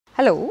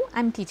Hello,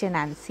 I'm teacher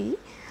Nancy.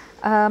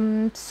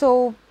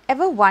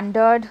 Ever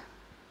wondered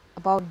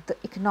about the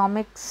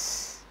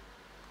economics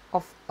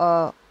of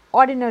a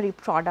ordinary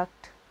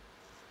product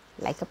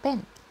like a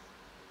pen?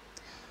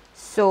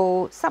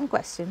 So, some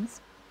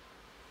questions.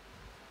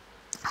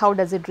 How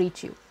does it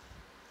reach you?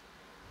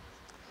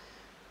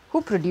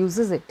 Who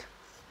produces it?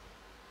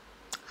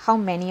 How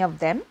many of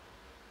them?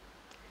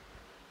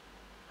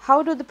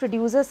 How do the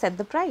producers set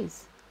the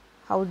price?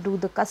 How do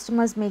the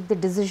customers make the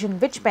decision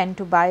which pen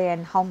to buy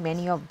and how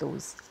many of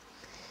those?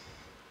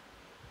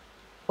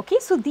 Okay,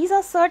 so these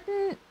are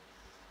certain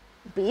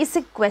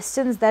basic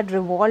questions that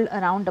revolve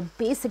around a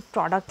basic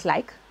product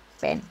like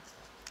pen.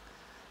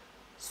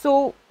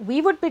 So, we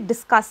would be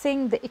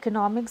discussing the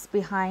economics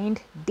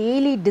behind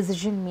daily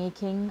decision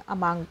making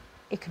among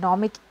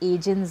economic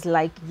agents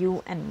like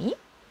you and me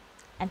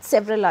and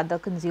several other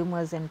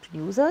consumers and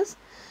producers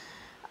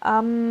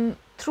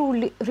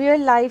through real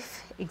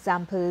life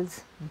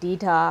examples,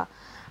 data,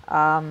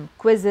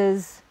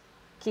 quizzes,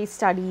 case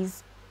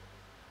studies.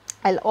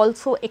 I'll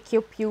also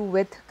equip you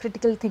with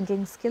critical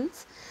thinking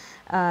skills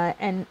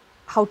and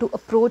how to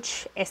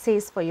approach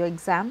essays for your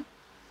exam.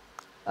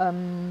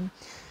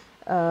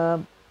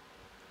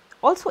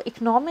 Also,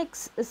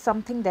 economics is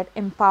something that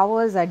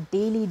empowers our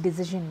daily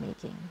decision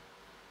making.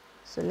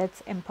 So, let's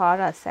empower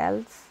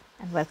ourselves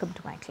and welcome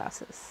to my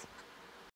classes.